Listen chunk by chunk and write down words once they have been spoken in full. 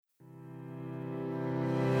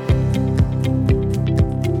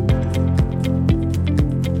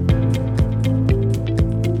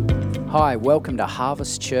Hi, welcome to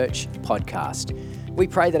Harvest Church Podcast. We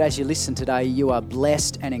pray that as you listen today, you are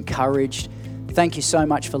blessed and encouraged. Thank you so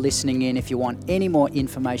much for listening in. If you want any more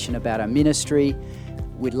information about our ministry,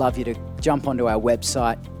 we'd love you to jump onto our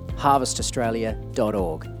website,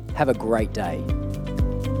 harvestaustralia.org. Have a great day.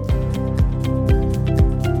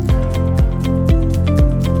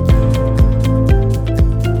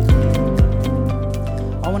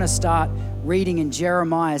 I want to start reading in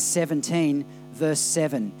Jeremiah 17, verse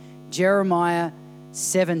 7. Jeremiah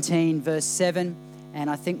 17, verse 7, and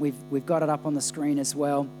I think we've got it up on the screen as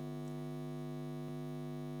well.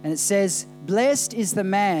 And it says, "Blessed is the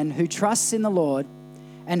man who trusts in the Lord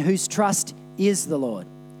and whose trust is the Lord.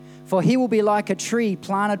 For he will be like a tree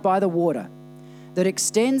planted by the water that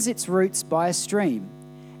extends its roots by a stream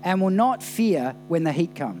and will not fear when the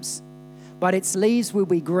heat comes. But its leaves will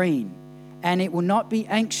be green, and it will not be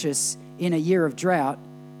anxious in a year of drought,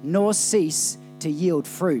 nor cease to yield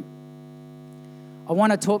fruit." I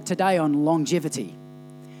want to talk today on longevity.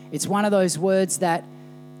 It's one of those words that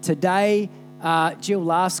today, Jill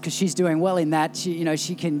laughs because she's doing well in that.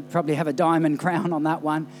 She can probably have a diamond crown on that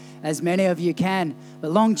one, as many of you can.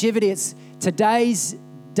 But longevity, it's today's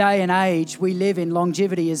day and age we live in.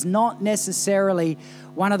 Longevity is not necessarily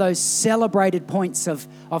one of those celebrated points of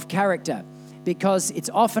character, because it's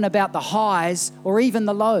often about the highs or even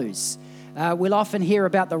the lows. We'll often hear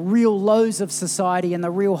about the real lows of society and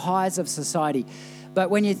the real highs of society. But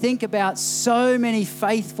when you think about so many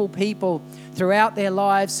faithful people throughout their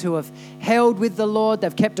lives who have held with the Lord,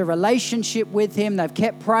 they've kept a relationship with Him, they've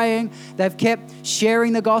kept praying, they've kept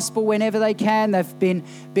sharing the gospel whenever they can, they've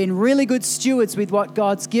been really good stewards with what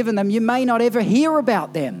God's given them. You may not ever hear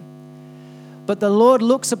about them, but the Lord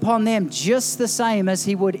looks upon them just the same as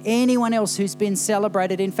He would anyone else who's been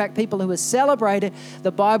celebrated. In fact, people who are celebrated,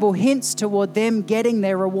 the Bible hints toward them getting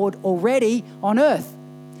their reward already on earth.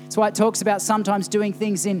 That's why it talks about sometimes doing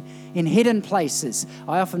things in hidden places.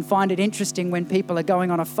 I often find it interesting when people are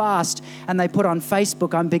going on a fast and they put on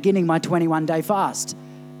Facebook, "I'm beginning my 21-day fast."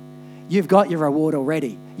 You've got your reward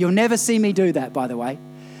already. You'll never see me do that, by the way,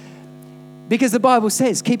 because the Bible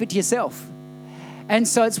says, keep it to yourself. And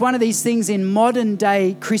so it's one of these things in modern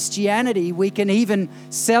day Christianity, we can even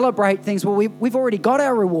celebrate things. Well, we've already got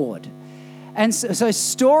our reward. And so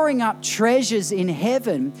storing up treasures in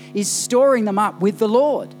heaven is storing them up with the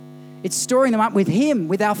Lord. It's storing them up with Him,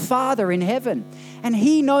 with our Father in heaven. And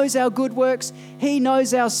He knows our good works. He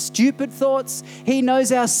knows our stupid thoughts. He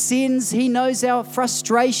knows our sins. He knows our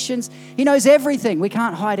frustrations. He knows everything. We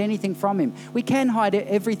can't hide anything from Him. We can hide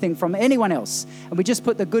everything from anyone else. And we just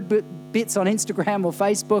put the good bits on Instagram or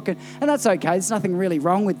Facebook, and that's okay. There's nothing really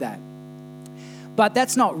wrong with that. But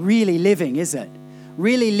that's not really living, is it?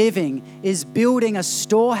 Really living is building a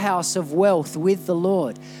storehouse of wealth with the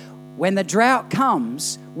Lord. When the drought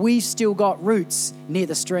comes, we've still got roots near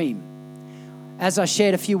the stream. As I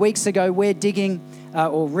shared a few weeks ago, we're digging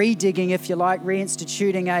or redigging, if you like,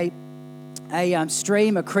 reinstituting a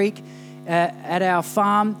stream, a creek at our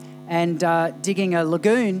farm, and digging a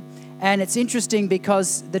lagoon. And it's interesting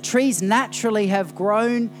because the trees naturally have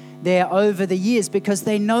grown there over the years because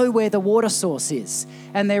they know where the water source is.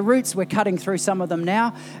 And their roots, we're cutting through some of them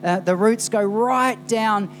now, the roots go right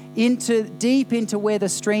down deep into where the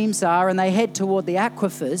streams are, and they head toward the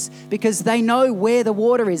aquifers because they know where the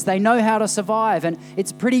water is. They know how to survive, and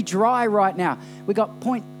it's pretty dry right now. We got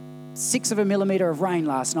 0.6 of a millimetre of rain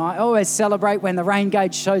last night. I always celebrate when the rain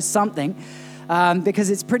gauge shows something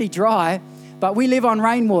because it's pretty dry, but we live on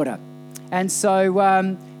rainwater. And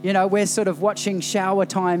so, we're sort of watching shower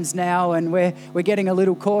times now, and we're getting a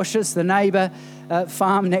little cautious. The neighbour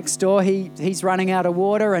farm next door, he's running out of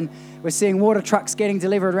water, and we're seeing water trucks getting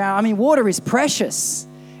delivered around. I mean, water is precious.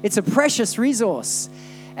 It's a precious resource.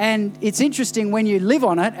 And it's interesting when you live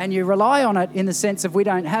on it and you rely on it in the sense of we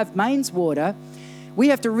don't have mains water. We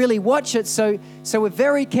have to really watch it, so we're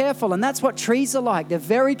very careful, and that's what trees are like. They're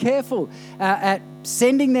very careful at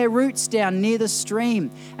sending their roots down near the stream,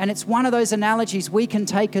 and it's one of those analogies we can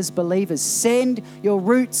take as believers. Send your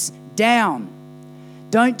roots down.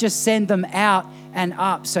 Don't just send them out and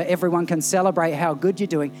up so everyone can celebrate how good you're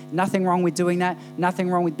doing. Nothing wrong with doing that. Nothing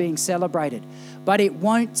wrong with being celebrated. But it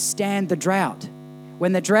won't stand the drought.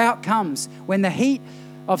 When the drought comes, when the heat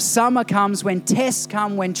of summer comes, when tests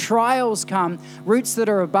come, when trials come, roots that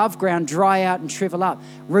are above ground dry out and shrivel up.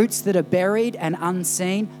 Roots that are buried and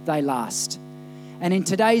unseen, they last. And in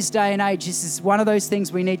today's day and age, this is one of those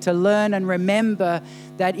things we need to learn and remember,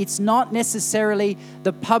 that it's not necessarily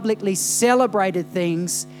the publicly celebrated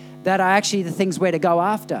things that are actually the things we're to go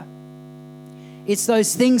after. It's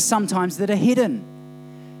those things sometimes that are hidden.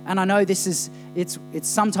 And I know this is, it's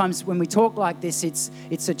sometimes when we talk like this,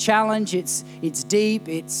 it's a challenge, it's deep,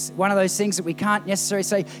 it's one of those things that we can't necessarily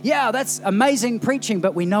say, yeah, that's amazing preaching,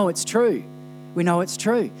 but we know it's true. We know it's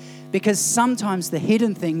true. Because sometimes the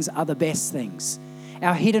hidden things are the best things.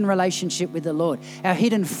 Our hidden relationship with the Lord, our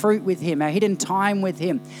hidden fruit with Him, our hidden time with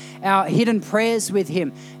Him, our hidden prayers with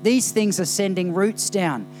Him. These things are sending roots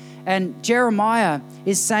down. And Jeremiah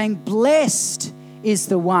is saying, blessed is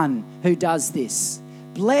the one who does this.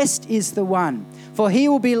 Blessed is the one, for he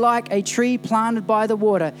will be like a tree planted by the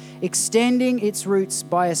water, extending its roots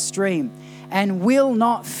by a stream, and will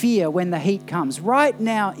not fear when the heat comes. Right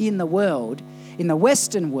now in the world, in the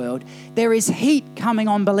Western world, there is heat coming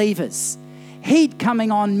on believers. Heat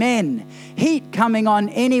coming on men, heat coming on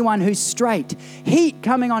anyone who's straight, heat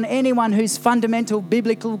coming on anyone who's fundamental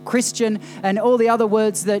biblical Christian and all the other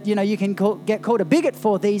words that you can get called a bigot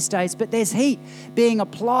for these days, but there's heat being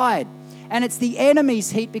applied. And it's the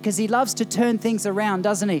enemy's heat because he loves to turn things around,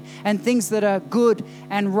 doesn't he? And things that are good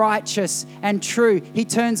and righteous and true, he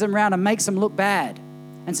turns them around and makes them look bad.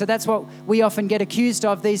 And so that's what we often get accused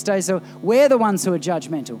of these days. So we're the ones who are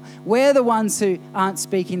judgmental. We're the ones who aren't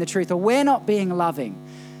speaking the truth, or we're not being loving.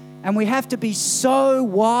 And we have to be so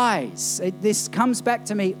wise. This comes back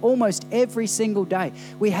to me almost every single day.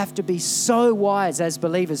 We have to be so wise as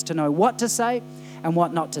believers to know what to say and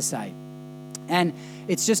what not to say. And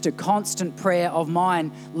it's just a constant prayer of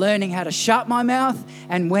mine, learning how to shut my mouth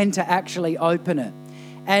and when to actually open it.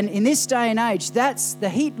 And in this day and age, the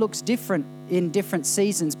heat looks different in different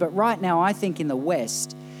seasons. But right now, I think in the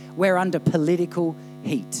West, we're under political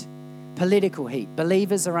heat. Political heat.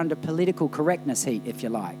 Believers are under political correctness heat, if you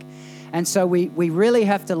like. And so we really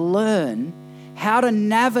have to learn how to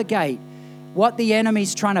navigate what the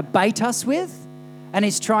enemy's trying to bait us with, and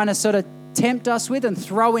he's trying to sort of tempt us with and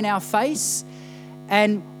throw in our face,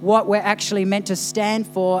 and what we're actually meant to stand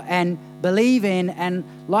for and believe in. And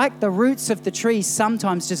like the roots of the tree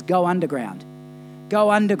sometimes just go underground. Go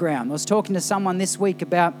underground. I was talking to someone this week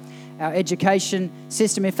about our education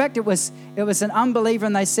system. In fact, it was an unbeliever,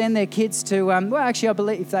 and they send their kids to, I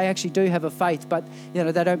believe they actually do have a faith, but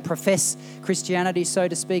they don't profess Christianity, so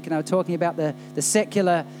to speak. And they were talking about the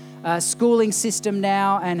secular schooling system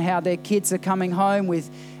now, and how their kids are coming home with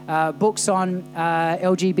books on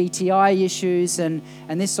LGBTI issues and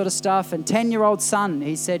this sort of stuff. And 10-year-old son,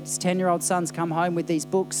 he said his 10-year-old son's come home with these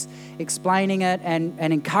books explaining it and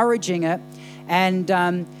encouraging it. And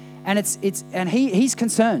he's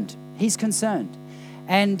concerned. He's concerned.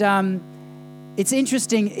 And it's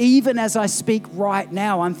interesting, even as I speak right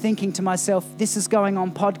now, I'm thinking to myself, this is going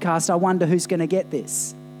on podcast. I wonder who's going to get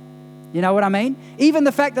this. You know what I mean? Even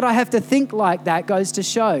the fact that I have to think like that goes to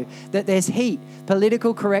show that there's heat,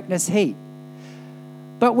 political correctness heat.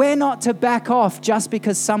 But we're not to back off just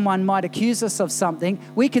because someone might accuse us of something.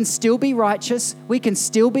 We can still be righteous. We can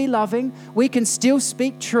still be loving. We can still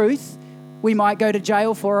speak truth. We might go to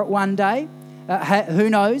jail for it one day. Who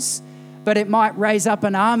knows? But it might raise up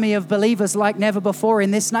an army of believers like never before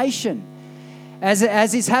in this nation. As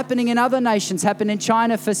is happening in other nations, happened in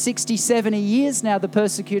China for 60, 70 years now, the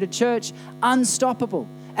persecuted church, unstoppable,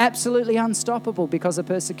 absolutely unstoppable because of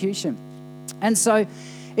persecution. And so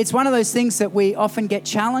it's one of those things that we often get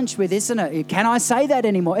challenged with, isn't it? Can I say that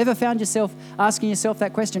anymore? Ever found yourself asking yourself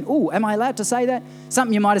that question? Oh, am I allowed to say that?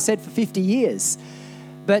 Something you might have said for 50 years.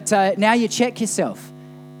 But now you check yourself.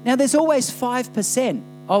 Now there's always 5%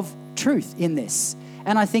 of truth in this.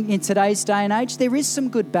 And I think in today's day and age, there is some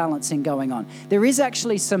good balancing going on. There is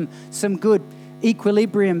actually some good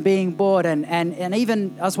equilibrium being brought. And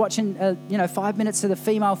even I was watching, 5 minutes of the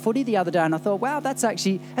female footy the other day, and I thought, wow, that's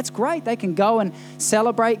great. They can go and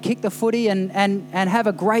celebrate, kick the footy and have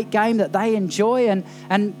a great game that they enjoy,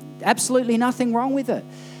 and absolutely nothing wrong with it.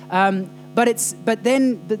 But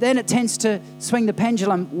then it tends to swing the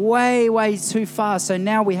pendulum way, way too far. So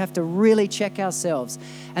now we have to really check ourselves.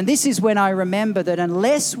 And this is when I remember that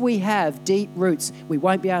unless we have deep roots, we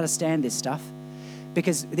won't be able to stand this stuff,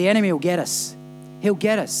 because the enemy will get us. He'll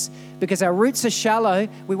get us because our roots are shallow.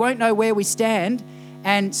 We won't know where we stand.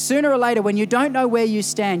 And sooner or later, when you don't know where you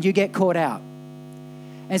stand, you get caught out.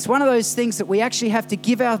 And it's one of those things that we actually have to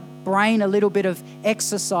give our brain a little bit of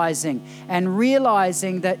exercising and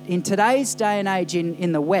realizing that in today's day and age,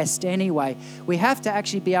 in the West anyway, we have to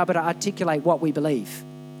actually be able to articulate what we believe.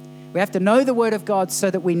 We have to know the Word of God so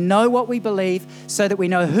that we know what we believe, so that we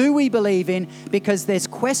know who we believe in, because there's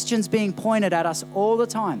questions being pointed at us all the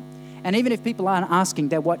time. And even if people aren't asking,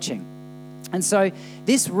 they're watching. And so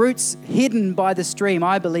this roots hidden by the stream,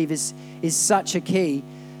 I believe, is such a key.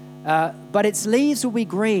 But its leaves will be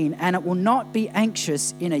green, and it will not be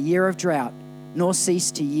anxious in a year of drought, nor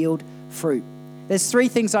cease to yield fruit. there's three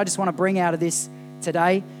things I just want to bring out of this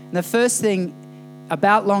today. And the first thing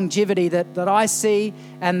about longevity that I see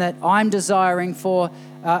and that I'm desiring for,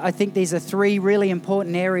 I think these are three really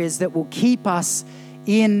important areas that will keep us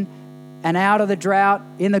in and out of the drought,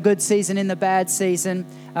 in the good season, in the bad season,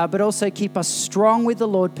 but also keep us strong with the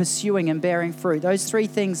Lord, pursuing and bearing fruit. Those three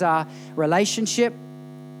things are relationship.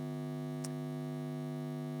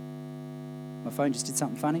 My phone just did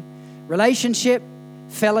something funny. Relationship,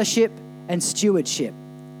 fellowship, and stewardship.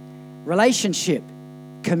 Relationship,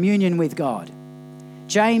 communion with God.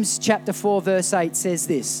 James chapter 4 verse 8 says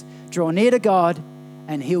this, draw near to God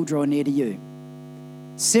and he'll draw near to you.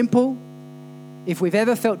 Simple. If we've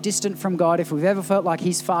ever felt distant from God, if we've ever felt like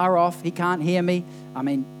he's far off, he can't hear me,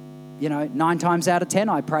 9 times out of 10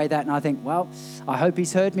 I pray that and I think, well, I hope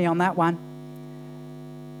he's heard me on that one.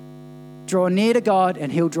 Draw near to God and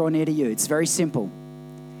he'll draw near to you. It's very simple.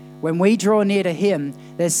 When we draw near to him,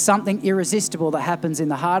 there's something irresistible that happens in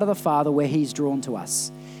the heart of the Father where he's drawn to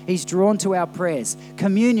us. He's drawn to our prayers,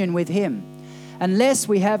 communion with him. Unless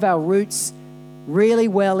we have our roots really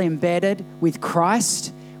well embedded with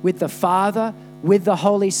Christ, with the Father, with the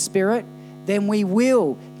Holy Spirit, then we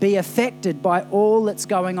will be affected by all that's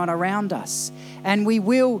going on around us. And we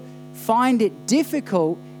will find it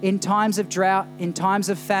difficult in times of drought, in times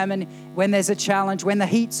of famine, when there's a challenge, when the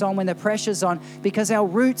heat's on, when the pressure's on, because our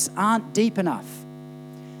roots aren't deep enough.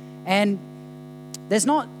 And there's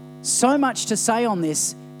not so much to say on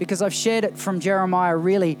this because I've shared it from Jeremiah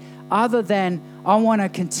really, other than I want to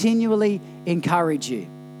continually encourage you.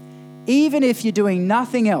 Even if you're doing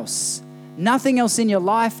nothing else in your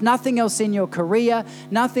life, nothing else in your career,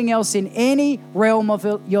 nothing else in any realm of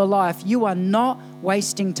your life, you are not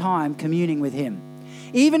wasting time communing with him.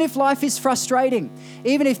 Even if life is frustrating,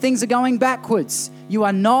 even if things are going backwards, you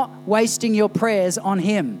are not wasting your prayers on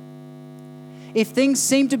him. If things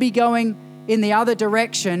seem to be going in the other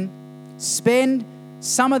direction, spend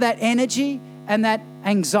some of that energy and that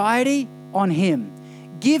anxiety on him.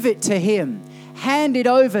 Give it to him. Hand it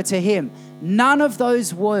over to him. None of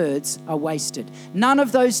those words are wasted. None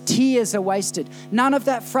of those tears are wasted. None of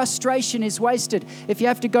that frustration is wasted. If you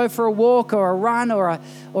have to go for a walk or a run or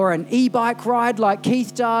an e-bike ride like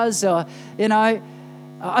Keith does, or,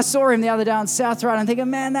 I saw him the other day on South Road and I'm thinking,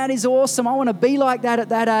 man, that is awesome. I want to be like that at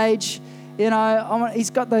that age. He's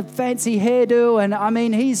got the fancy hairdo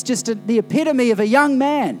and he's just the epitome of a young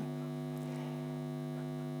man.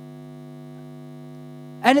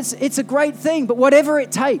 And it's a great thing, but whatever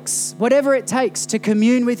it takes to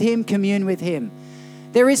commune with him.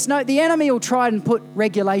 The enemy will try and put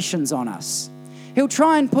regulations on us. He'll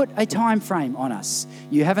try and put a time frame on us.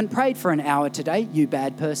 You haven't prayed for an hour today, you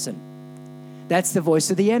bad person. That's the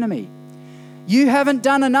voice of the enemy. You haven't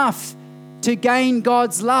done enough to gain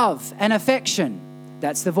God's love and affection.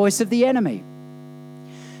 That's the voice of the enemy.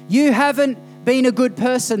 You haven't been a good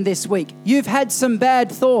person this week. You've had some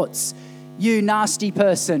bad thoughts. You nasty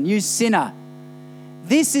person, you sinner.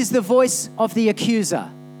 This is the voice of the accuser,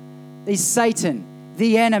 is Satan,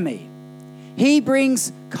 the enemy. He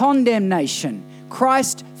brings condemnation.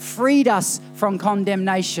 Christ freed us from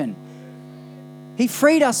condemnation. He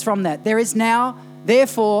freed us from that. There is now,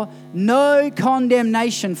 therefore, no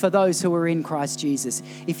condemnation for those who are in Christ Jesus.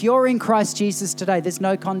 If you're in Christ Jesus today, there's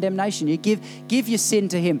no condemnation. You give your sin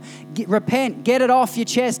to him. Repent. Get it off your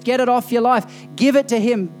chest. Get it off your life. Give it to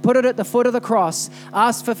him. Put it at the foot of the cross.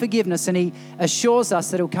 Ask for forgiveness, and he assures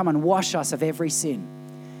us that he'll come and wash us of every sin,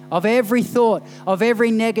 of every thought, of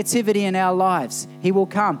every negativity in our lives. He will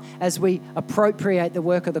come as we appropriate the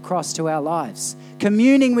work of the cross to our lives.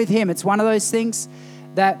 Communing with him, it's one of those things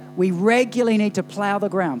that we regularly need to plow the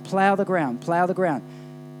ground.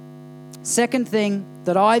 Second thing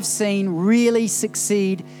that I've seen really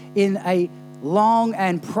succeed in a long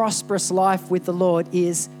and prosperous life with the Lord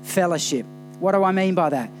is fellowship. What do I mean by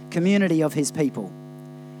that? Community of his people.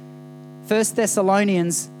 1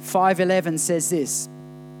 Thessalonians 5:11 says this,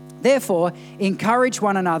 therefore, encourage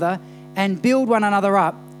one another and build one another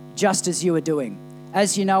up just as you are doing.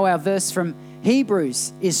 As you know, our verse from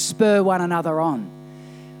Hebrews is spur one another on.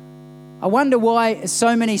 I wonder why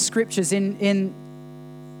so many scriptures in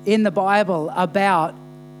the Bible about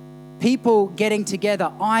people getting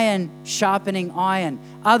together, iron sharpening iron,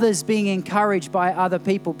 others being encouraged by other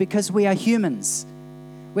people, because we are humans.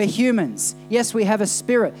 We're humans. Yes, we have a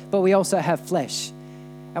spirit, but we also have flesh.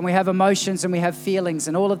 And we have emotions and we have feelings,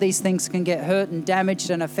 and all of these things can get hurt and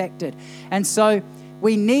damaged and affected. And so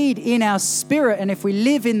we need in our spirit, and if we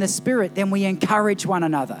live in the spirit, then we encourage one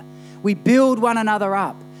another. We build one another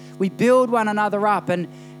up. And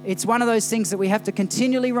it's one of those things that we have to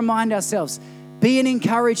continually remind ourselves. Be an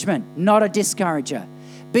encouragement, not a discourager.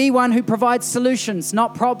 Be one who provides solutions,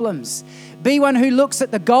 not problems. Be one who looks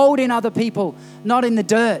at the gold in other people, not in the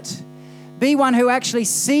dirt. Be one who actually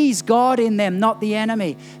sees God in them, not the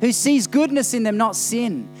enemy, who sees goodness in them, not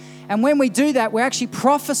sin. And when we do that, we're actually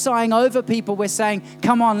prophesying over people. We're saying,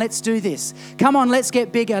 come on, let's do this. Come on, let's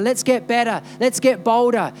get bigger. Let's get better. Let's get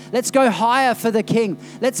bolder. Let's go higher for the King.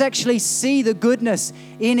 Let's actually see the goodness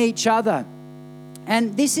in each other.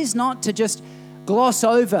 And this is not to just gloss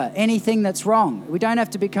over anything that's wrong. We don't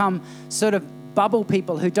have to become sort of bubble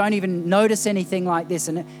people who don't even notice anything like this.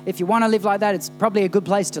 And if you want to live like that, it's probably a good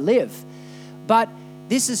place to live. But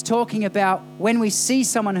this is talking about when we see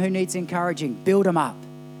someone who needs encouraging, build them up.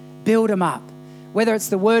 Build them up. Whether it's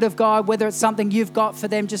the Word of God, whether it's something you've got for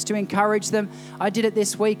them just to encourage them. I did it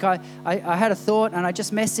this week. I had a thought and I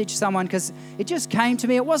just messaged someone because it just came to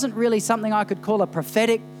me. It wasn't really something I could call a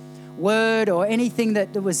prophetic word or anything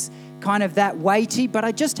that was kind of that weighty, but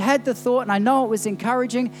I just had the thought and I know it was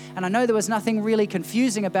encouraging and I know there was nothing really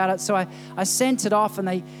confusing about it. So I sent it off and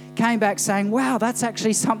they came back saying, wow, that's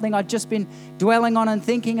actually something I'd just been dwelling on and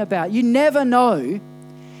thinking about. You never know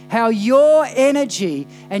how your energy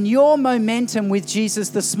and your momentum with Jesus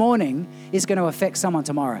this morning is going to affect someone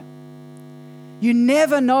tomorrow. You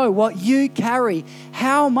never know what you carry,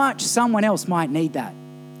 how much someone else might need that.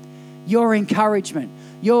 Your encouragement,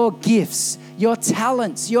 your gifts, your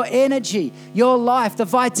talents, your energy, your life, the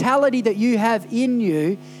vitality that you have in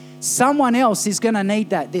you, someone else is going to need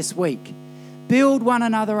that this week. Build one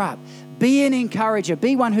another up. Be an encourager.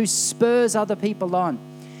 Be one who spurs other people on.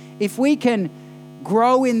 If we can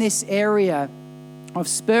grow in this area of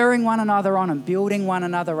spurring one another on and building one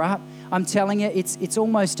another up, I'm telling you, it's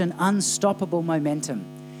almost an unstoppable momentum,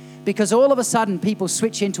 because all of a sudden people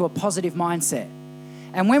switch into a positive mindset.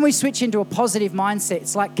 And when we switch into a positive mindset,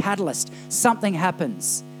 it's like catalyst. Something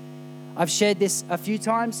happens. I've shared this a few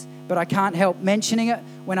times, but I can't help mentioning it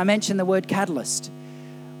when I mention the word catalyst.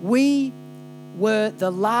 We were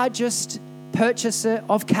the largest purchaser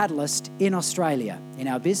of catalyst in Australia, in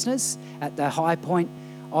our business, at the high point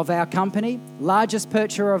of our company, largest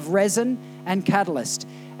purchaser of resin and catalyst.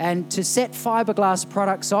 And to set fiberglass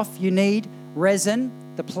products off, you need resin,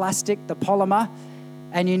 the plastic, the polymer,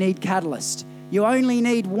 and you need catalyst. You only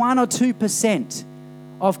need 1 or 2%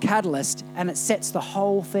 of catalyst and it sets the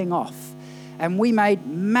whole thing off. And we made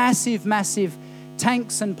massive, massive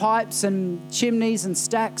tanks and pipes and chimneys and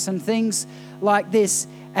stacks and things like this.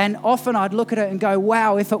 And often I'd look at it and go,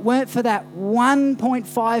 wow, if it weren't for that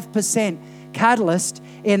 1.5% catalyst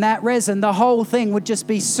in that resin, the whole thing would just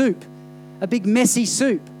be soup, a big messy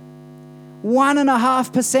soup.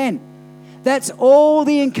 1.5%. That's all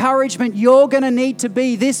the encouragement you're going to need to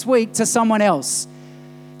be this week to someone else,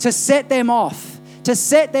 to set them off, into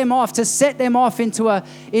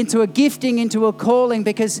a gifting, into a calling,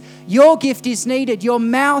 because your gift is needed. Your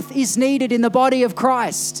mouth is needed in the body of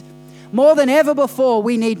Christ. More than ever before,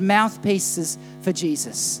 we need mouthpieces for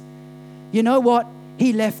Jesus. You know what?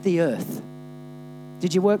 He left the earth.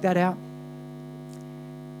 Did you work that out?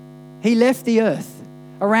 He left the earth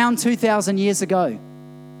around 2,000 years ago.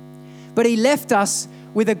 But he left us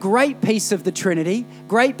with a great piece of the Trinity,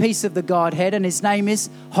 great piece of the Godhead, and his name is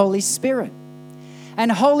Holy Spirit.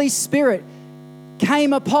 And Holy Spirit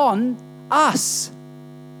came upon us.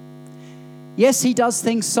 Yes, he does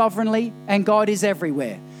things sovereignly, and God is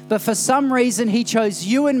everywhere. But for some reason, he chose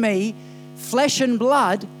you and me, flesh and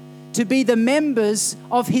blood, to be the members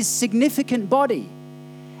of his significant body.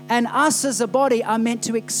 And us as a body are meant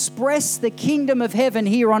to express the kingdom of heaven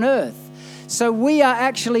here on earth. So we are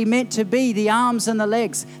actually meant to be the arms and the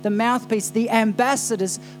legs, the mouthpiece, the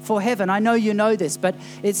ambassadors for heaven. I know you know this, but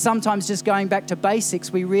it's sometimes just going back to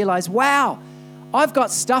basics. We realize, wow, I've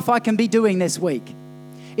got stuff I can be doing this week.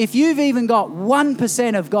 If you've even got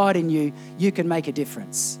 1% of God in you, you can make a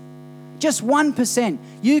difference. Just 1%.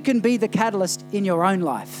 You can be the catalyst in your own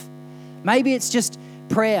life. Maybe it's just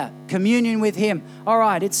prayer, communion with him. All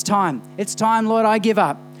right, it's time. It's time, Lord, I give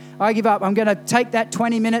up. I give up. I'm going to take that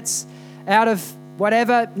 20 minutes out of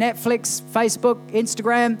whatever, Netflix, Facebook,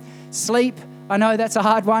 Instagram, sleep. I know that's a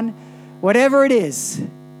hard one. Whatever it is,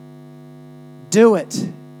 do it.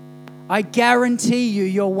 I guarantee you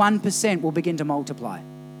your 1% will begin to multiply.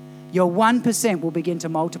 Your 1% will begin to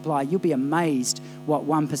multiply. You'll be amazed what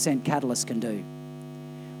 1% catalyst can do.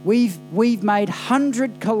 We've made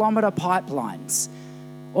 100-kilometre pipelines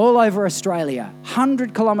all over Australia,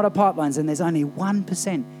 100-kilometre pipelines, and there's only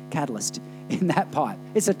 1% catalyst in that pipe.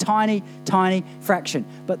 It's a tiny, tiny fraction.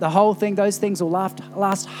 But the whole thing, those things will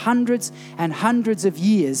last hundreds and hundreds of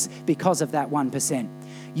years because of that 1%.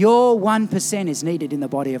 Your 1% is needed in the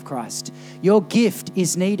body of Christ. Your gift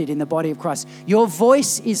is needed in the body of Christ. Your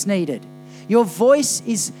voice is needed. Your voice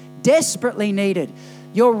is desperately needed.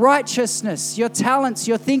 Your righteousness, your talents,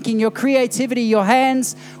 your thinking, your creativity, your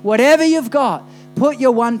hands, whatever you've got, put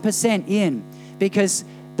your 1% in, because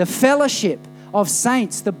the fellowship of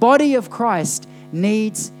saints, the body of Christ,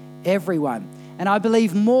 needs everyone. And I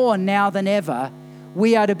believe more now than ever,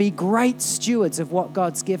 we are to be great stewards of what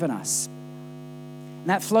God's given us. And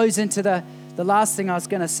that flows into the last thing I was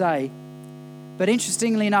going to say. But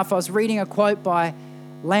interestingly enough, I was reading a quote by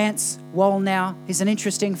Lance Wallnau. He's an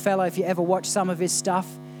interesting fellow if you ever watch some of his stuff.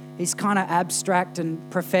 He's kind of abstract and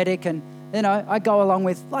prophetic, and I go along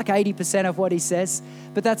with like 80% of what he says,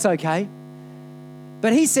 but that's okay.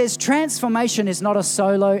 But he says transformation is not a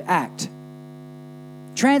solo act.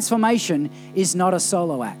 Transformation is not a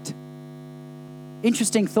solo act.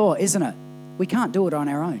 Interesting thought, isn't it? We can't do it on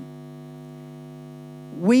our own.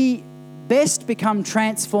 We best become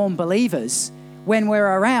transformed believers when we're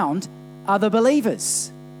around other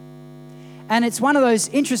believers. And it's one of those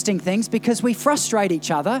interesting things because we frustrate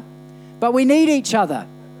each other, but we need each other.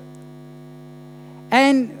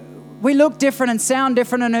 And we look different and sound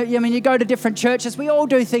different. And you go to different churches. We all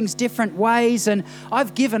do things different ways. And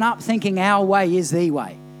I've given up thinking our way is the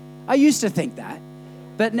way. I used to think that.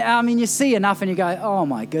 But you see enough and you go, oh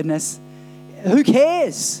my goodness, who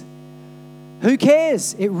cares? Who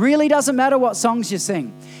cares? It really doesn't matter what songs you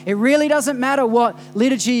sing. It really doesn't matter what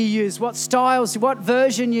liturgy you use, what styles, what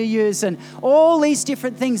version you use, and all these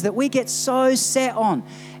different things that we get so set on.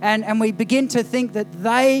 And we begin to think that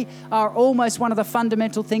they are almost one of the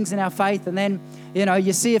fundamental things in our faith. And then,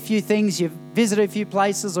 you see a few things, you visit a few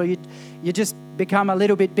places, or you just become a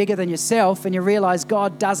little bit bigger than yourself, and you realize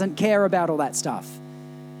God doesn't care about all that stuff.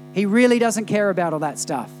 He really doesn't care about all that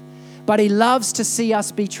stuff. But He loves to see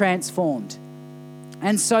us be transformed.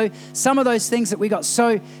 And so some of those things that we got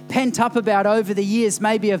so pent up about over the years,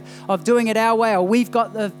 maybe of doing it our way, or we've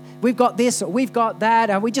got this, or we've got that,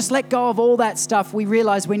 and we just let go of all that stuff, we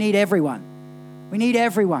realize we need everyone. We need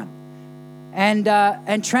everyone.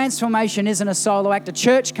 And transformation isn't a solo act. A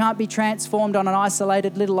church can't be transformed on an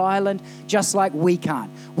isolated little island, just like we can't.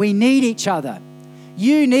 We need each other.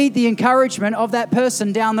 You need the encouragement of that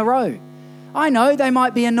person down the road. I know they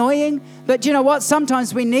might be annoying, but you know what?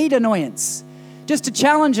 Sometimes we need annoyance just to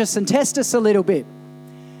challenge us and test us a little bit.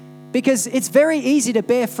 Because it's very easy to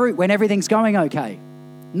bear fruit when everything's going okay.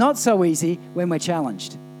 Not so easy when we're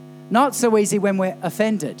challenged. Not so easy when we're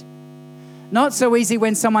offended. Not so easy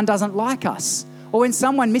when someone doesn't like us or when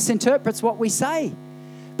someone misinterprets what we say.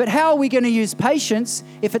 But how are we going to use patience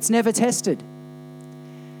if it's never tested?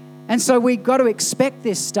 And so we've got to expect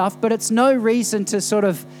this stuff, but it's no reason to sort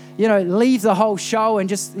of, leave the whole show and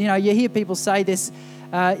just, you hear people say this,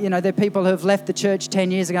 there are people who have left the church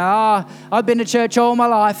 10 years ago. I've been to church all my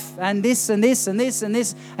life and this and this and this and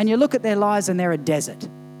this. And you look at their lives and they're a desert.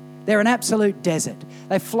 They're an absolute desert.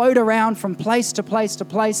 They float around from place to place to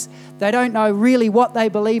place. They don't know really what they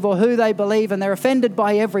believe or who they believe, and they're offended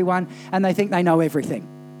by everyone and they think they know everything.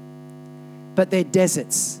 But they're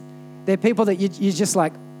deserts. They're people that you're just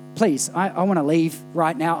like, please, I want to leave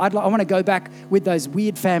right now. I want to go back with those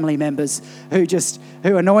weird family members who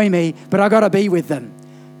annoy me, but I got to be with them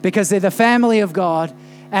because they're the family of God,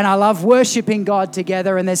 and I love worshiping God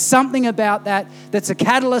together, and there's something about that that's a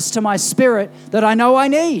catalyst to my spirit that I know I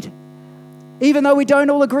need, even though we don't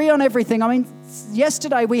all agree on everything.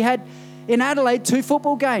 Yesterday we had in Adelaide 2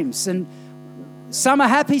 football games, and some are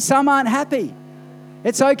happy, some aren't happy.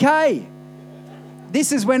 It's okay.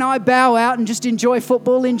 This is when I bow out and just enjoy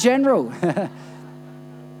football in general.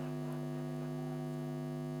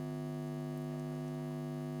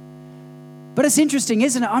 But it's interesting,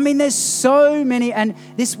 isn't it? There's so many, and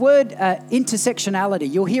this word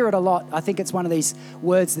intersectionality, you'll hear it a lot. I think it's one of these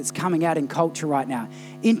words that's coming out in culture right now.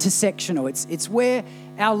 Intersectional. It's where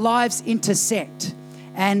our lives intersect.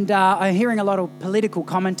 And I'm hearing a lot of political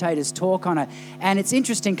commentators talk on it. And it's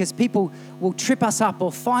interesting because people will trip us up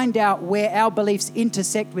or find out where our beliefs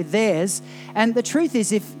intersect with theirs. And the truth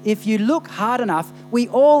is, if you look hard enough, we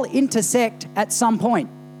all intersect at some point.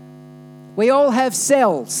 We all have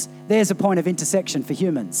cells. There's a point of intersection for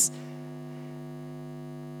humans.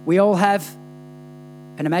 We all have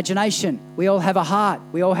an imagination. We all have a heart.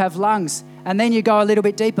 We all have lungs. And then you go a little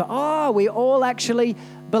bit deeper. We all actually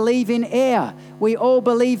believe in air. We all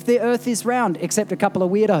believe the earth is round, except a couple of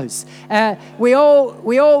weirdos.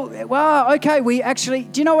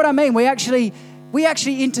 Do you know what I mean? We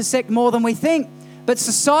actually intersect more than we think. But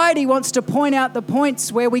society wants to point out the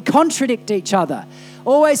points where we contradict each other.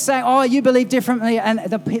 Always saying, you believe differently, and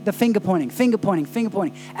the finger pointing,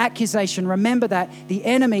 accusation. Remember that the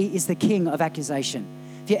enemy is the king of accusation.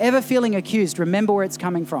 If you're ever feeling accused, remember where it's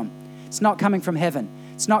coming from. It's not coming from heaven.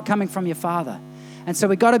 It's not coming from your Father. And so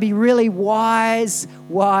we've got to be really wise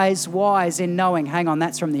in knowing, hang on,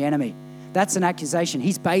 that's from the enemy. That's an accusation.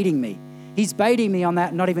 He's baiting me. He's baiting me on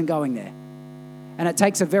that, not even going there. And it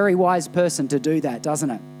takes a very wise person to do that,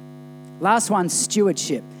 doesn't it? Last one,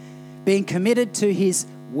 stewardship. Being committed to his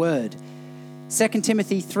word. 2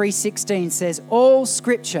 Timothy 3:16 says, all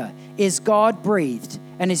scripture is God-breathed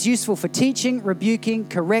and is useful for teaching, rebuking,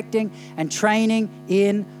 correcting, and training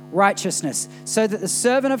in righteousness, so that the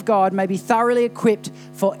servant of God may be thoroughly equipped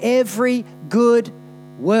for every good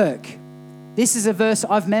work. This is a verse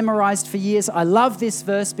I've memorized for years. I love this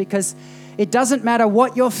verse because it doesn't matter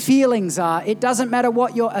what your feelings are. It doesn't matter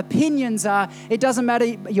what your opinions are. It doesn't matter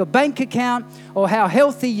your bank account or how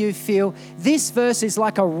healthy you feel. This verse is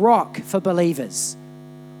like a rock for believers.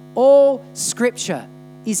 All scripture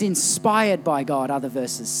is inspired by God, other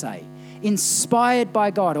verses say. Inspired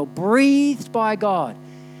by God or breathed by God.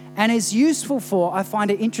 And is useful for, I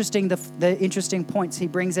find it interesting, the interesting points he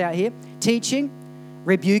brings out here. Teaching,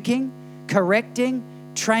 rebuking, correcting,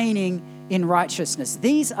 training in righteousness.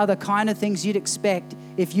 These are the kind of things you'd expect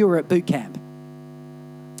if you were at boot camp.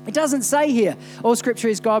 It doesn't say here, all scripture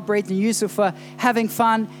is God-breathed and useful for having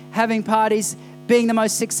fun, having parties, being the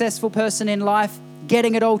most successful person in life,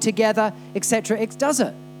 getting it all together, etc. It does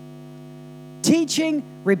it. Teaching,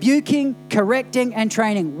 rebuking, correcting, and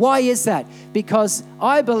training. Why is that? Because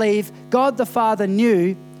I believe God the Father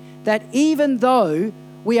knew that even though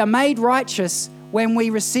we are made righteous when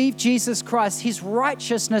we receive Jesus Christ, his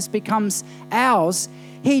righteousness becomes ours.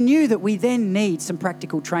 He knew that we then need some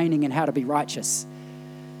practical training in how to be righteous.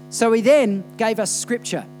 So he then gave us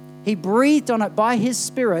scripture. He breathed on it by his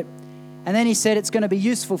Spirit, and then he said it's going to be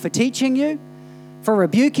useful for teaching you, for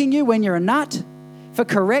rebuking you when you're a nut, for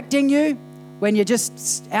correcting you when you're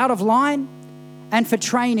just out of line, and for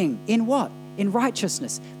training in what? In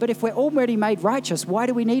righteousness. But if we're already made righteous, why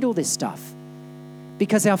do we need all this stuff?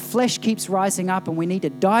 Because our flesh keeps rising up and we need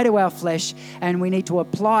to die to our flesh and we need to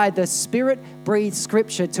apply the Spirit-breathed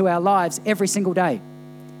scripture to our lives every single day.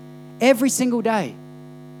 Every single day.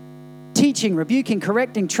 Teaching, rebuking,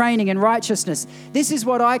 correcting, training in righteousness. This is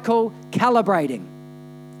what I call calibrating.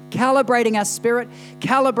 Calibrating our spirit,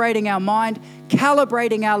 calibrating our mind,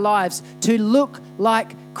 calibrating our lives to look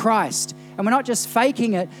like Christ. And we're not just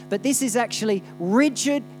faking it, but this is actually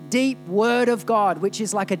rigid, deep word of God, which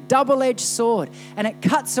is like a double-edged sword, and it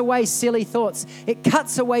cuts away silly thoughts. It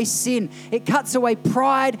cuts away sin. It cuts away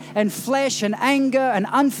pride and flesh and anger and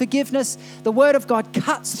unforgiveness. The word of God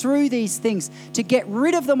cuts through these things to get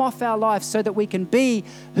rid of them off our lives so that we can be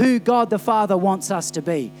who God the Father wants us to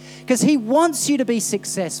be. Because he wants you to be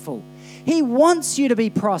successful. He wants you to be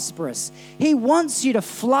prosperous. He wants you to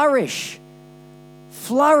flourish.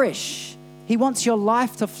 Flourish. He wants your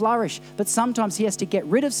life to flourish, but sometimes he has to get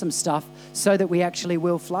rid of some stuff so that we actually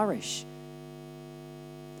will flourish.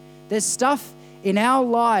 There's stuff in our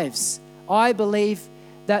lives, I believe,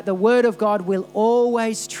 that the word of God will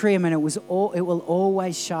always trim and it will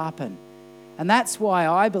always sharpen. And that's why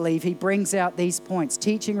I believe he brings out these points,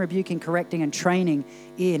 teaching, rebuking, correcting, and training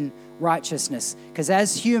in righteousness. Because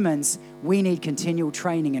as humans, we need continual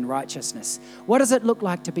training in righteousness. What does it look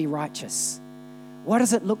like to be righteous? What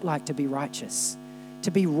does it look like to be righteous?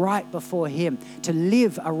 To be right before him, to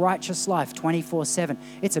live a righteous life 24/7.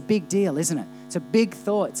 It's a big deal, isn't it? It's a big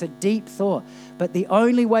thought. It's a deep thought. But the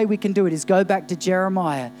only way we can do it is go back to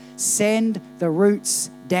Jeremiah. Send the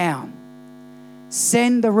roots down.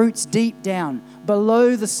 Send the roots deep down,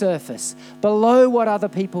 below the surface, below what other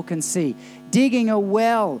people can see. Digging a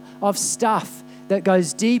well of stuff that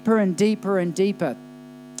goes deeper and deeper and deeper.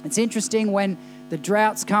 It's interesting when the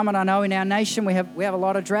droughts come, and I know in our nation we have a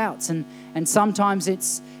lot of droughts, and sometimes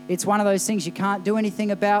it's one of those things you can't do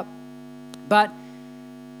anything about. But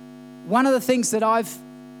one of the things that I've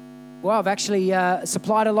actually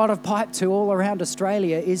supplied a lot of pipe to all around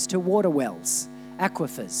Australia is to water wells,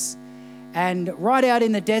 aquifers. And right out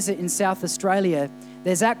in the desert in South Australia,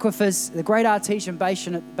 there's aquifers, the Great Artesian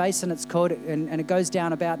Basin it's called, and it goes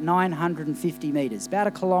down about 950 metres, about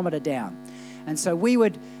a kilometre down. And so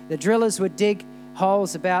the drillers would dig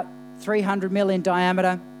holes about 300 mil in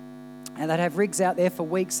diameter, and they'd have rigs out there for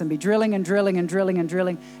weeks and be drilling and drilling and drilling and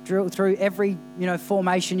drilling, drill through every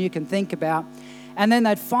formation you can think about. And then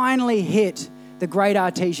they'd finally hit the Great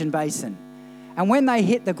Artesian Basin. And when they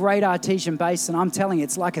hit the Great Artesian Basin, I'm telling you,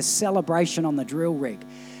 it's like a celebration on the drill rig.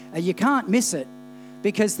 You can't miss it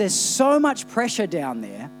because there's so much pressure down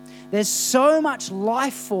there. There's so much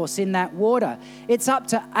life force in that water. It's up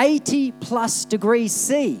to 80 plus degrees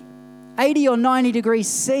C, 80 or 90 degrees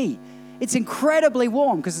C. It's incredibly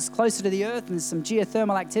warm because it's closer to the earth and there's some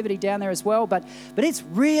geothermal activity down there as well. But it's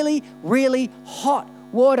really, really hot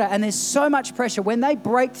water, and there's so much pressure. When they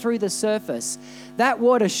break through the surface, that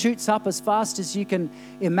water shoots up as fast as you can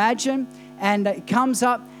imagine, and it comes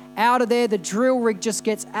up out of there. The drill rig just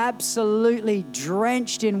gets absolutely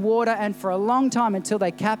drenched in water, and for a long time, until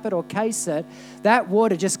they cap it or case it, that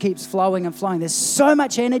water just keeps flowing and flowing. There's so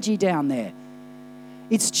much energy down there.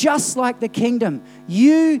 It's just like the kingdom.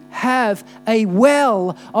 You have a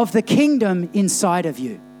well of the kingdom inside of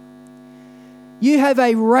you. You have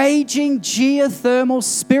a raging, geothermal,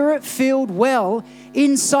 spirit-filled well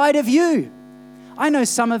inside of you. I know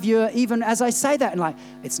some of you are, even as I say that, and like,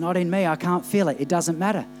 it's not in me, I can't feel it. It doesn't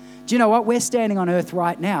matter. Do you know what? We're standing on earth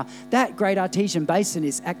right now. That Great Artesian Basin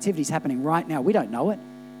is activities happening right now. We don't know it.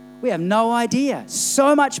 We have no idea.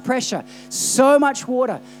 So much pressure, so much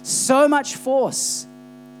water, so much force.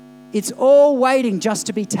 It's all waiting just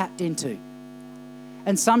to be tapped into.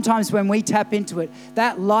 And sometimes when we tap into it,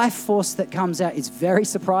 that life force that comes out is very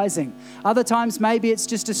surprising. Other times, maybe it's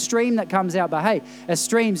just a stream that comes out. But hey, a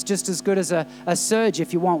stream's just as good as a surge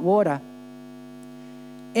if you want water.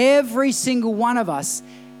 Every single one of us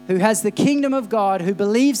who has the kingdom of God, who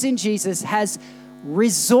believes in Jesus, has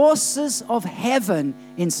resources of heaven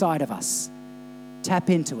inside of us. Tap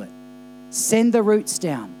into it. Send the roots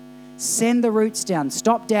down. Send the roots down.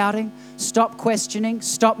 Stop doubting. Stop questioning.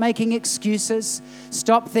 Stop making excuses.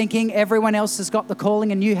 Stop thinking everyone else has got the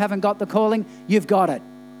calling and you haven't got the calling. You've got it.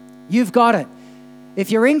 You've got it. If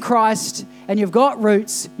you're in Christ and you've got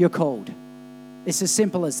roots, you're called. It's as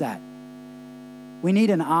simple as that. We need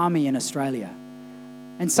an army in Australia.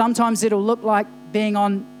 And sometimes it'll look like being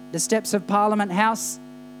on the steps of Parliament House.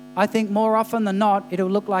 I think more often than not, it'll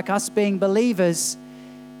look like us being believers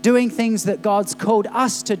doing things that God's called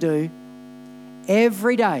us to do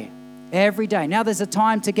every day. Every day. Now, there's a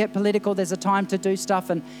time to get political. There's a time to do stuff,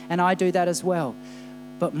 and I do that as well.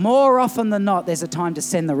 But more often than not, there's a time to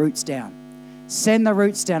send the roots down. Send the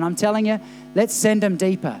roots down. I'm telling you, let's send them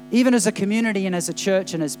deeper. Even as a community and as a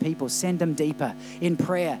church and as people, send them deeper in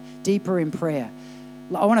prayer, deeper in prayer.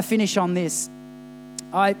 I want to finish on this.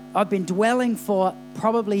 I've been dwelling for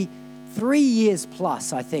probably 3 years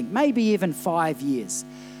plus, I think, maybe even 5 years.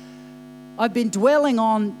 I've been dwelling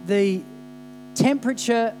on the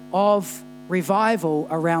temperature of revival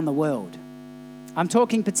around the world. I'm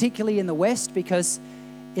talking particularly in the West, because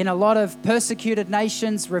in a lot of persecuted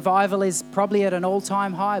nations, revival is probably at an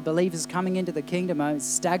all-time high. Believers coming into the kingdom. It's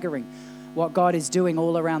staggering what God is doing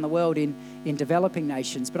all around the world in developing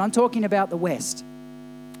nations. But I'm talking about the West.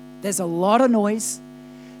 There's a lot of noise.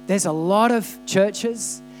 There's a lot of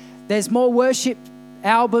churches. There's more worship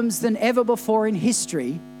albums than ever before in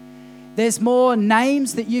history. There's more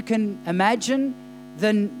names that you can imagine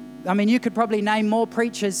you could probably name more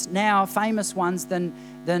preachers now, famous ones, than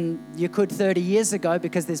you could 30 years ago,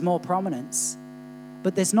 because there's more prominence.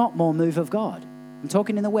 But there's not more move of God. I'm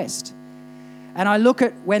talking in the West. And I look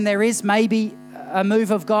at when there is maybe a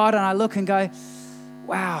move of God, and I look and go,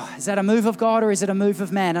 wow, is that a move of God or is it a move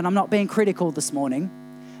of man? And I'm not being critical this morning,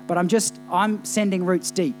 but I'm sending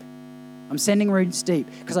roots deep. I'm sending roots deep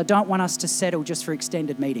because I don't want us to settle just for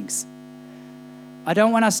extended meetings. I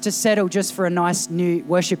don't want us to settle just for a nice new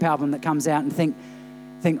worship album that comes out and think,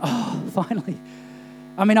 oh, finally.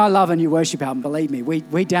 I mean, I love a new worship album, believe me. We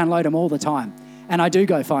download them all the time. And I do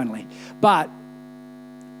go, finally. But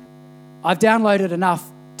I've downloaded enough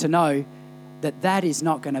to know that is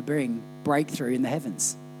not going to bring breakthrough in the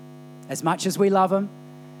heavens. As much as we love them,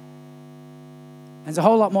 there's a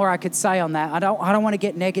whole lot more I could say on that. I don't want to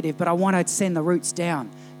get negative, but I want to send the roots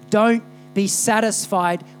down. Don't be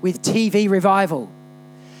satisfied with TV revival.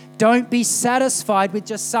 Don't be satisfied with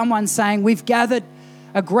just someone saying, we've gathered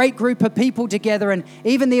a great group of people together, and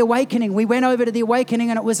even the Awakening, we went over to the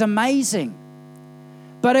Awakening and it was amazing.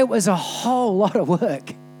 But it was a whole lot of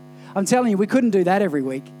work. I'm telling you, we couldn't do that every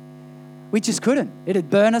week. We just couldn't. It'd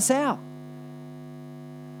burn us out.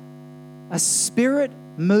 A spirit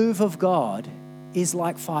move of God is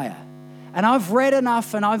like fire. And I've read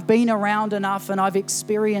enough, and I've been around enough, and I've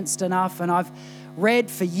experienced enough, and I've read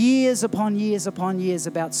for years upon years upon years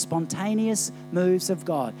about spontaneous moves of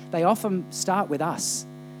God. They often start with us,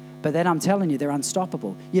 but then I'm telling you, they're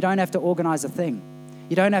unstoppable. You don't have to organize a thing.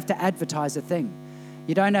 You don't have to advertise a thing.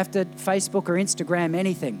 You don't have to Facebook or Instagram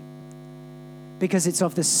anything, because it's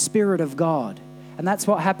of the Spirit of God. And that's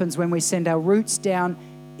what happens when we send our roots down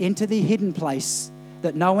into the hidden place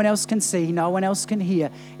that no one else can see, no one else can hear,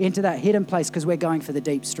 into that hidden place, because we're going for the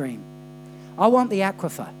deep stream. I want the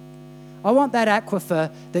aquifer. I want that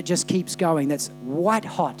aquifer that just keeps going, that's white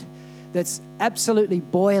hot, that's absolutely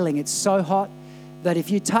boiling. It's so hot that if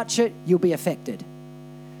you touch it, you'll be affected.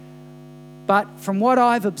 But from what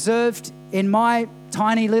I've observed in my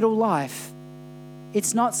tiny little life,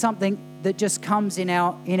 it's not something that just comes in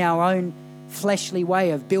our own fleshly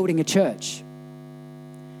way of building a church.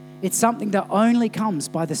 It's something that only comes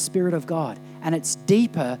by the Spirit of God, and it's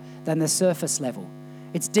deeper than the surface level.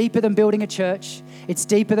 It's deeper than building a church. It's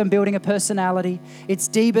deeper than building a personality. It's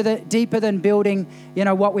deeper than building,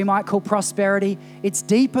 what we might call prosperity. It's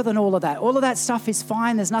deeper than all of that. All of that stuff is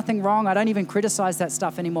fine. There's nothing wrong. I don't even criticize that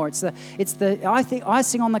stuff anymore. It's the I think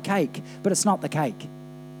icing on the cake, but it's not the cake.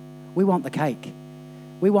 We want the cake.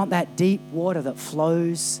 We want that deep water that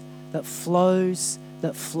flows, that flows,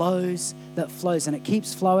 that flows, that flows, and it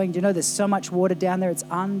keeps flowing. Do you know there's so much water down there? It's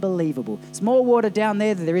unbelievable. There's more water down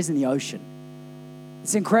there than there is in the ocean.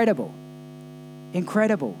 It's incredible.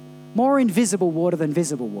 Incredible. More invisible water than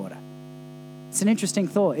visible water. It's an interesting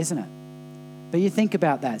thought, isn't it? But you think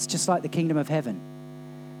about that. It's just like the kingdom of heaven.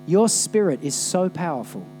 Your spirit is so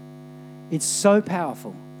powerful. It's so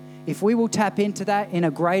powerful. If we will tap into that in a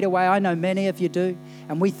greater way, I know many of you do,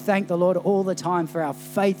 and we thank the Lord all the time for our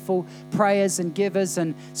faithful prayers and givers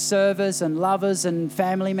and servers and lovers and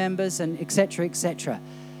family members and et cetera, et cetera.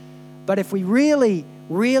 But if we really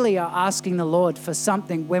are asking the Lord for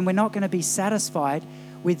something, when we're not going to be satisfied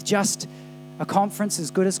with just a conference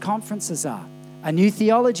as good as conferences are, a new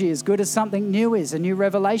theology as good as something new is, a new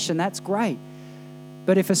revelation, that's great.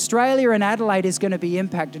 But if Australia and Adelaide is going to be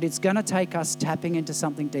impacted, it's going to take us tapping into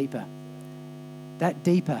something deeper. That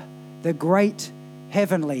deeper, the great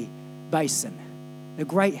heavenly basin. The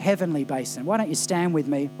great heavenly basin. Why don't you stand with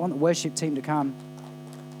me? I want the worship team to come.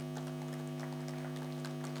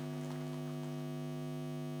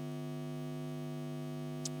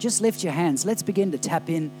 Just lift your hands. Let's begin to tap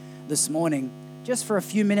in this morning, just for a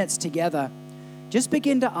few minutes together. Just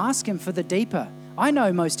begin to ask Him for the deeper. I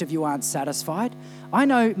know most of you aren't satisfied. I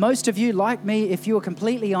know most of you, like me, if you are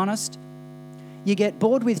completely honest, you get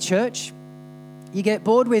bored with church. You get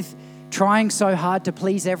bored with trying so hard to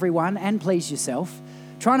please everyone and please yourself,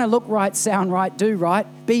 trying to look right, sound right, do right,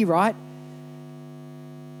 be right.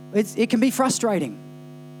 It can be frustrating.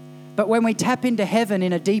 But when we tap into heaven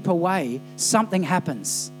in a deeper way, something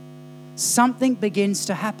happens. Something begins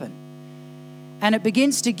to happen. And it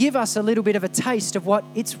begins to give us a little bit of a taste of what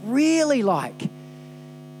it's really like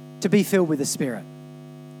to be filled with the Spirit.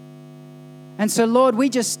 And so, Lord, we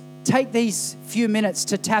just take these few minutes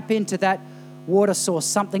to tap into that water source,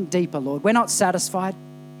 something deeper, Lord. We're not satisfied.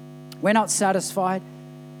 We're not satisfied.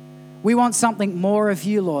 We want something more of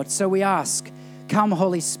you, Lord. So we ask, come,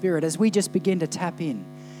 Holy Spirit, as we just begin to tap in,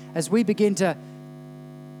 as we begin to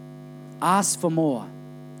ask for more,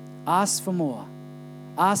 ask for more,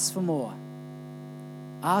 ask for more,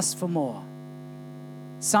 ask for more.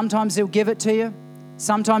 Sometimes He'll give it to you.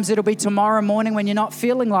 Sometimes it'll be tomorrow morning when you're not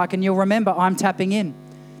feeling like, and you'll remember, I'm tapping in.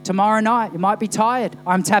 Tomorrow night, you might be tired.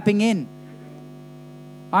 I'm tapping in.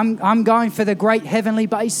 I'm going for the great heavenly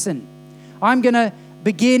basin. I'm going to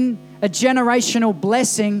begin a generational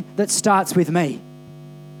blessing that starts with me.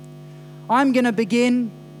 I'm going to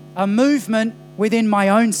begin a movement within my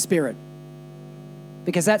own spirit,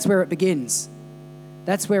 because that's where it begins.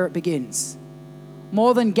 That's where it begins.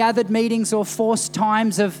 More than gathered meetings or forced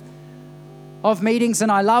times of meetings,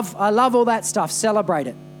 and I love all that stuff, celebrate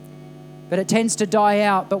it. But it tends to die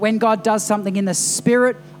out. But when God does something in the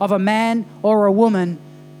spirit of a man or a woman,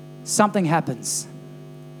 something happens.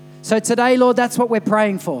 So today, Lord, that's what we're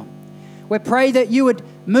praying for. We pray that you would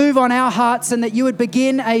move on our hearts and that you would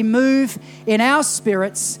begin a move in our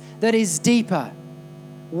spirits that is deeper,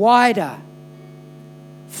 wider,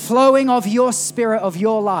 flowing of your spirit, of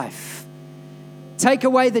your life. Take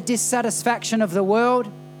away the dissatisfaction of the world.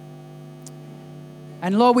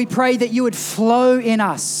 And Lord, we pray that you would flow in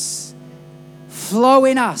us, flow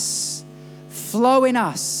in us, flow in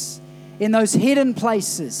us, in those hidden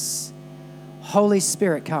places. Holy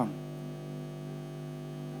Spirit, come.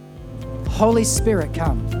 Holy Spirit,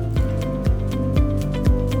 come.